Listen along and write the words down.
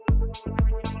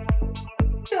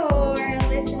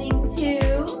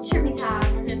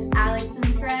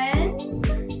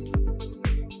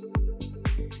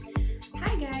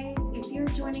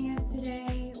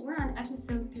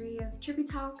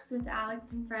Talks with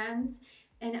Alex and Friends,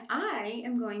 and I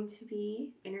am going to be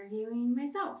interviewing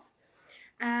myself.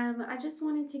 I just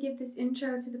wanted to give this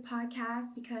intro to the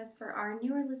podcast because for our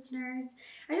newer listeners,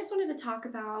 I just wanted to talk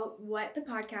about what the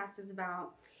podcast is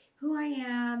about, who I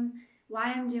am,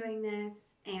 why I'm doing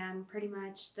this, and pretty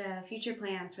much the future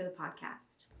plans for the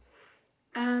podcast.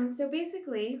 So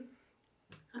basically,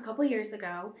 a couple years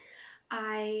ago,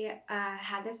 I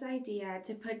had this idea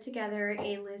to put together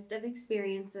a list of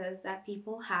experiences that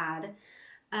people had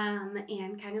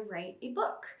and kind of write a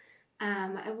book.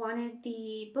 I wanted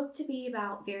the book to be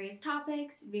about various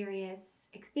topics, various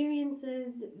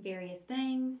experiences, various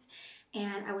things,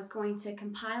 and I was going to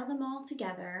compile them all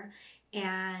together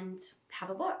and have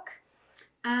a book.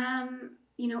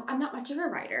 I'm not much of a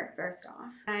writer, first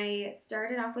off. I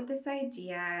started off with this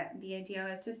idea. The idea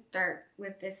was to start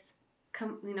with this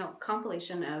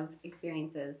compilation of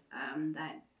experiences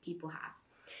that people have.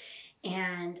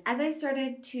 And as I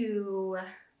started to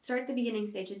start the beginning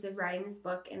stages of writing this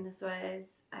book, and this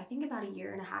was, I think, about a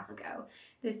year and a half ago,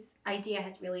 this idea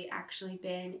has really actually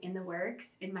been in the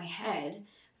works in my head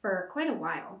for quite a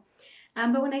while.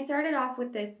 But when I started off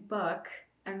with this book,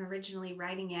 and originally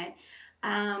writing it,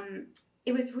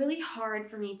 it was really hard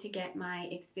for me to get my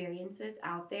experiences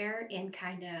out there and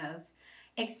kind of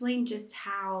explain just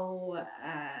how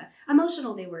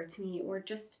emotional they were to me, or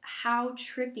just how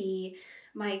trippy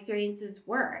my experiences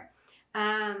were,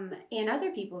 and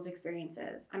other people's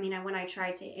experiences. I mean, when I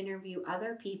tried to interview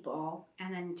other people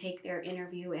and then take their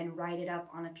interview and write it up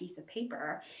on a piece of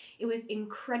paper, it was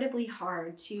incredibly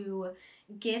hard to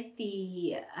get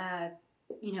the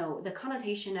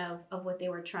connotation of what they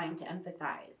were trying to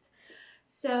emphasize.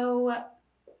 So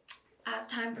as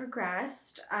time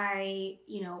progressed, I,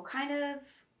 kind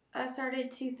of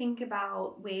started to think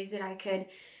about ways that I could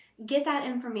get that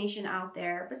information out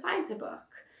there besides a book,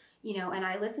 and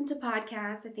I listen to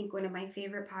podcasts. I think one of my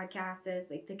favorite podcasts is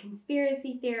like the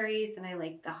conspiracy theories, and I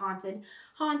like the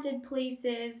haunted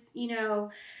places,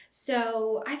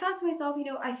 So I thought to myself,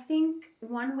 I think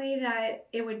one way that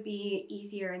it would be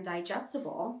easier and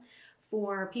digestible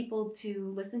for people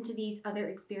to listen to these other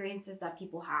experiences that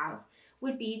people have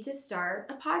would be to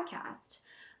start a podcast.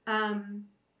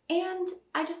 And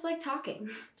I just like talking.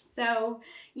 So,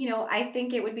 I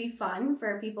think it would be fun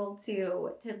for people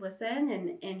to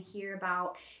listen and hear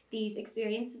about these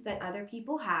experiences that other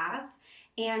people have,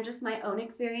 and just my own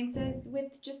experiences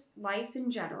with just life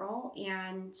in general.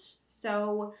 And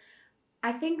so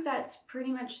I think that's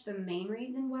pretty much the main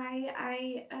reason why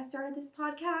I started this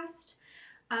podcast.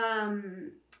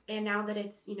 And now that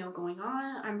it's, going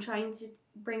on, I'm trying to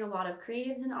bring a lot of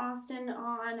creatives in Austin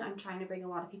on. I'm trying to bring a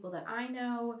lot of people that I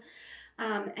know,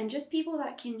 and just people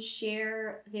that can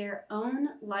share their own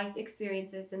life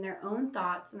experiences and their own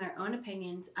thoughts and their own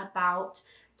opinions about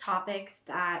topics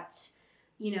that,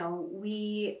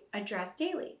 we address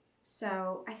daily.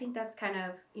 So I think that's kind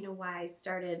of, why I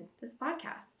started this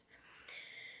podcast.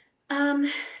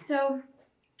 So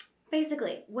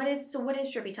basically, what is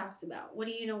Trippy Talks about? What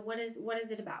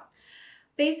is it about?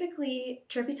 Basically,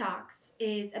 Trippy Talks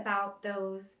is about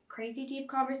those crazy deep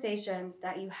conversations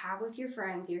that you have with your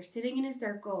friends. You're sitting in a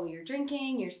circle, you're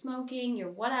drinking, you're smoking, you're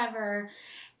whatever,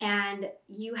 and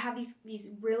you have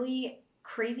these really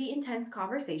crazy intense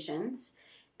conversations,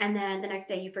 and then the next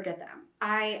day you forget them.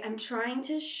 I am trying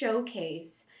to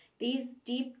showcase these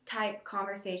deep type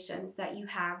conversations that you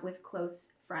have with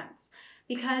close friends.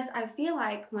 Because I feel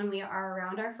like when we are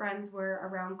around our friends, we're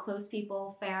around close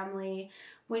people, family,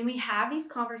 when we have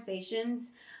these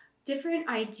conversations, different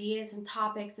ideas and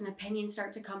topics and opinions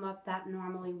start to come up that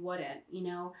normally wouldn't,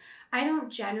 I don't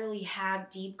generally have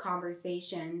deep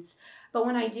conversations, but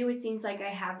when I do, it seems like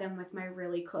I have them with my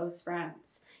really close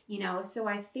friends, So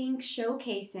I think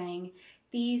showcasing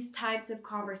these types of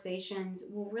conversations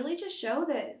will really just show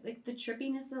that, like, the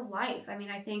trippiness of life. I mean,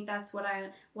 I think that's what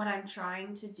I'm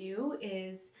trying to do,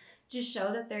 is just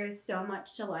show that there is so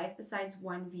much to life besides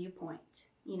one viewpoint,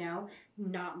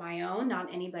 not my own,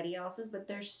 not anybody else's, but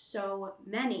there's so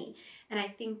many. And I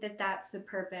think that that's the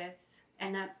purpose,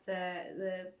 and that's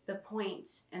the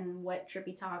point, and what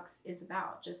Trippy Talks is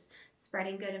about, just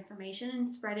spreading good information and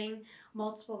spreading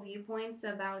multiple viewpoints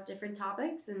about different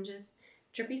topics and just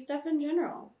trippy stuff in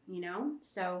general,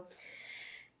 So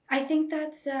I think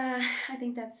that's what,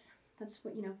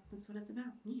 that's what it's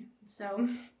about. Yeah. So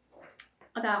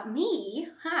About me,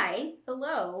 hi,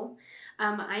 hello.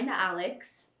 I'm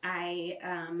Alex. I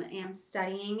am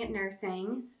studying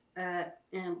nursing. A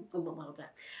little bit.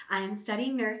 I'm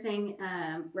studying nursing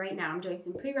right now. I'm doing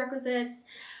some prerequisites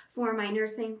for my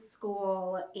nursing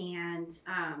school, and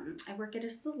I work at a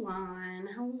salon.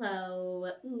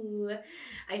 Hello. Ooh.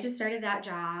 I just started that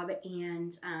job,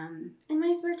 and in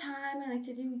my spare time, I like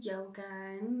to do yoga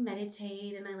and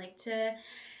meditate, and I like to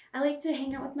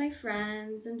hang out with my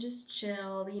friends and just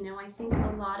chill. I think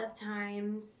a lot of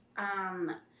times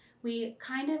we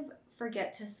kind of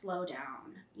forget to slow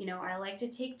down. I like to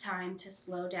take time to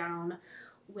slow down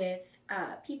with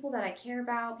people that I care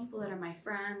about, people that are my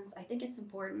friends. I think it's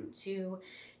important to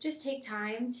just take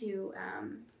time to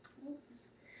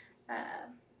uh,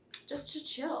 just to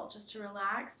chill, just to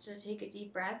relax, to take a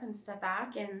deep breath and step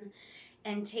back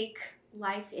and take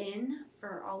life in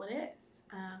for all it is.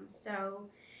 So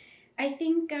I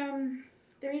think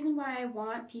the reason why I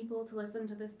want people to listen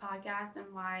to this podcast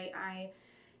and why I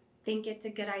think it's a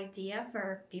good idea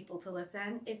for people to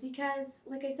listen is because,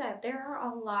 like I said, there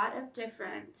are a lot of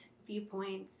different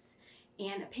viewpoints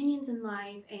and opinions in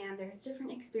life, and there's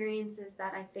different experiences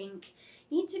that I think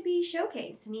need to be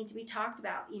showcased, need to be talked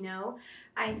about.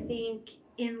 I think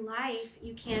in life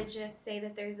you can't just say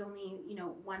that there's only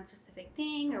one specific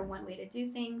thing or one way to do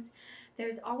things.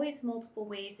 There's always multiple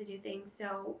ways to do things.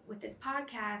 So with this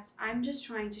podcast, I'm just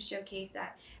trying to showcase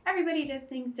that everybody does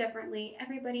things differently.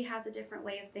 Everybody has a different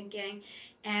way of thinking.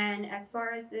 And as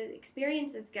far as the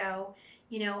experiences go,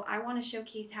 I want to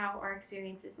showcase how our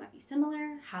experiences might be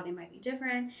similar, how they might be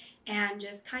different, and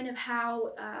just kind of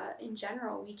how, in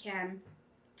general, we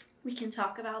can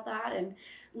talk about that and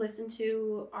listen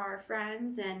to our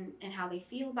friends and how they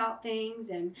feel about things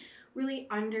and really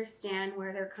understand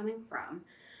where they're coming from.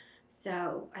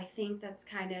 So I think that's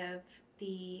kind of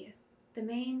the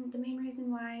main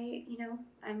reason why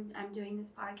I'm doing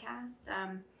this podcast.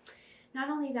 Not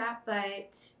only that,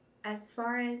 but as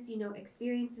far as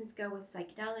experiences go with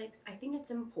psychedelics, I think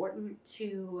it's important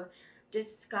to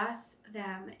discuss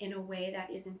them in a way that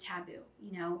isn't taboo.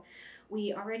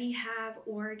 We already have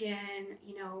Oregon,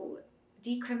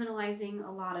 decriminalizing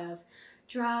a lot of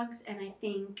drugs, and I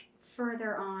think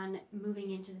further on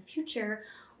moving into the future,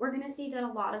 we're going to see that a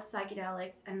lot of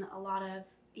psychedelics and a lot of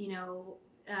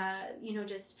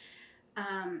just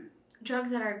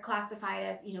drugs that are classified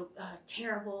as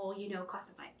terrible,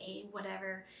 classified A,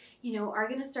 whatever, are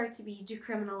going to start to be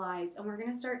decriminalized, and we're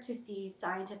going to start to see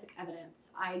scientific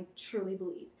evidence. I truly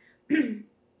believe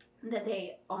that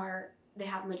they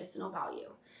have medicinal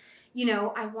value.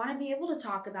 I want to be able to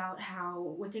talk about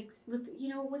how with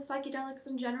psychedelics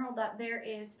in general that there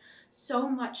is so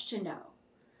much to know.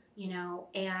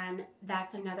 And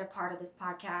that's another part of this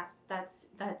podcast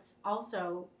that's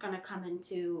also going to come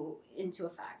into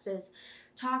effect, is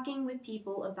talking with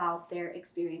people about their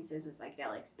experiences with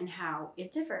psychedelics and how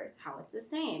it differs, how it's the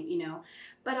same,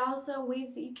 but also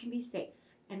ways that you can be safe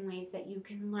and ways that you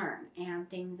can learn and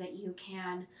things that you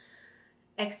can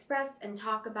express and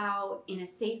talk about in a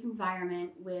safe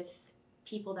environment with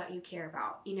people that you care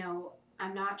about.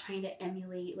 I'm not trying to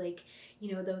emulate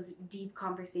those deep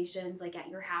conversations like at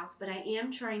your house, but I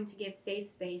am trying to give safe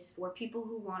space for people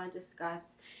who want to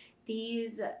discuss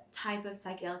these type of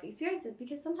psychedelic experiences,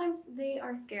 because sometimes they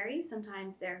are scary,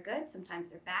 sometimes they're good, sometimes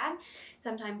they're bad,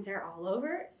 sometimes they're all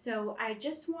over. So I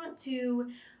just want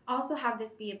to also have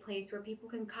this be a place where people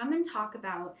can come and talk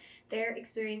about their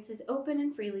experiences open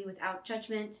and freely without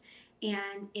judgment,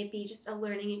 and it be just a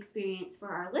learning experience for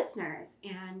our listeners.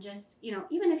 And just,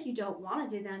 even if you don't want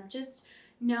to do them, just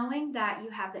knowing that you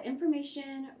have the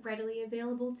information readily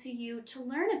available to you to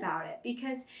learn about it.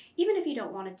 Because even if you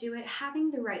don't want to do it, having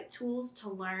the right tools to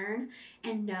learn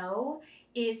and know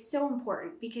is so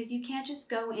important, because you can't just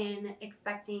go in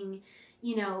expecting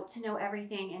to know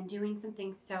everything and doing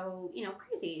something so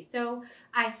crazy. So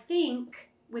I think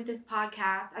with this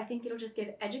podcast, I think it'll just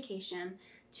give education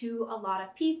to a lot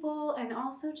of people, and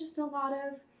also just a lot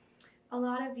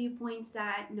of viewpoints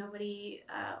that nobody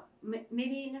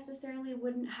maybe necessarily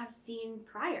wouldn't have seen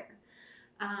prior.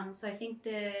 So I think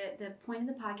the point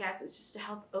of the podcast is just to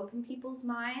help open people's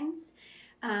minds,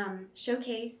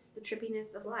 showcase the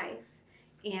trippiness of life,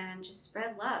 and just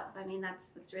spread love. I mean,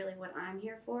 that's really what I'm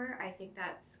here for. I think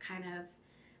that's kind of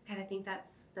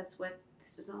that's what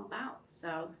this is all about.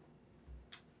 So,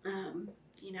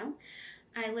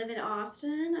 I live in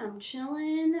Austin. I'm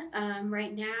chilling.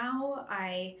 Right now,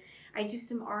 I do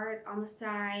some art on the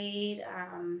side.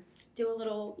 Do a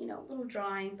little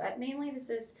drawing, but mainly this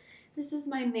is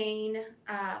my main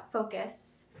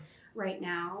focus right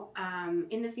now.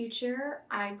 In the future,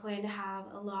 I plan to have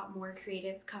a lot more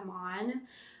creatives come on.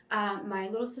 My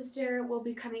little sister will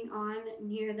be coming on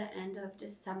near the end of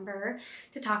December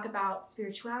to talk about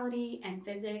spirituality and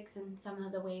physics and some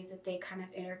of the ways that they kind of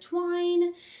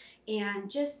intertwine. And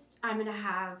just, I'm going to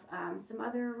have some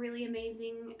other really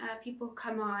amazing people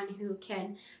come on who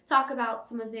can talk about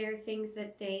some of their things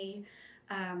that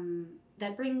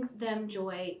that brings them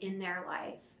joy in their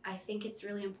life. I think it's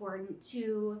really important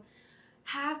to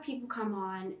have people come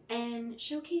on and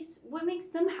showcase what makes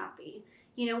them happy.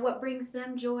 What brings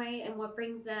them joy and what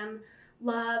brings them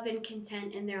love and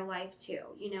content in their life too,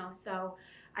 So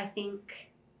I think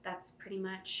that's pretty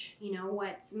much,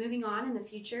 what's moving on in the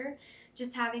future.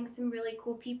 Just having some really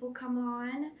cool people come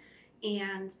on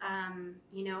and, I'm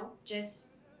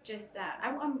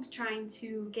trying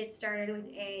to get started with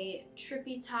a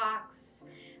Trippy Talks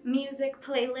music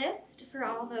playlist for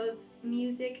all those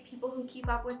music people who keep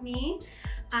up with me.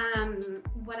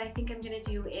 What I think I'm going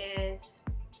to do is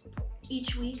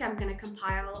each week I'm going to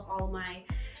compile all my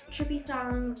trippy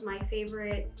songs, my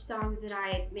favorite songs that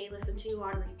I may listen to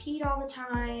on repeat all the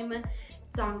time,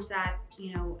 songs that,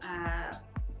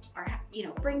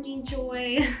 bring me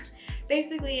joy.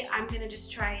 Basically, I'm going to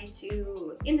just try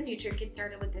to, in the future, get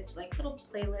started with this little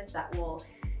playlist that will,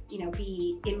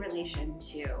 be in relation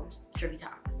to Trippy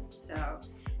Talks. So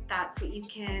that's what you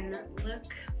can look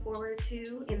forward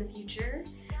to in the future.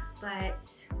 But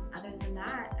other than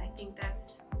that, I think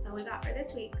that's all we got for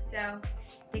this week. So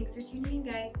thanks for tuning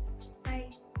in, guys.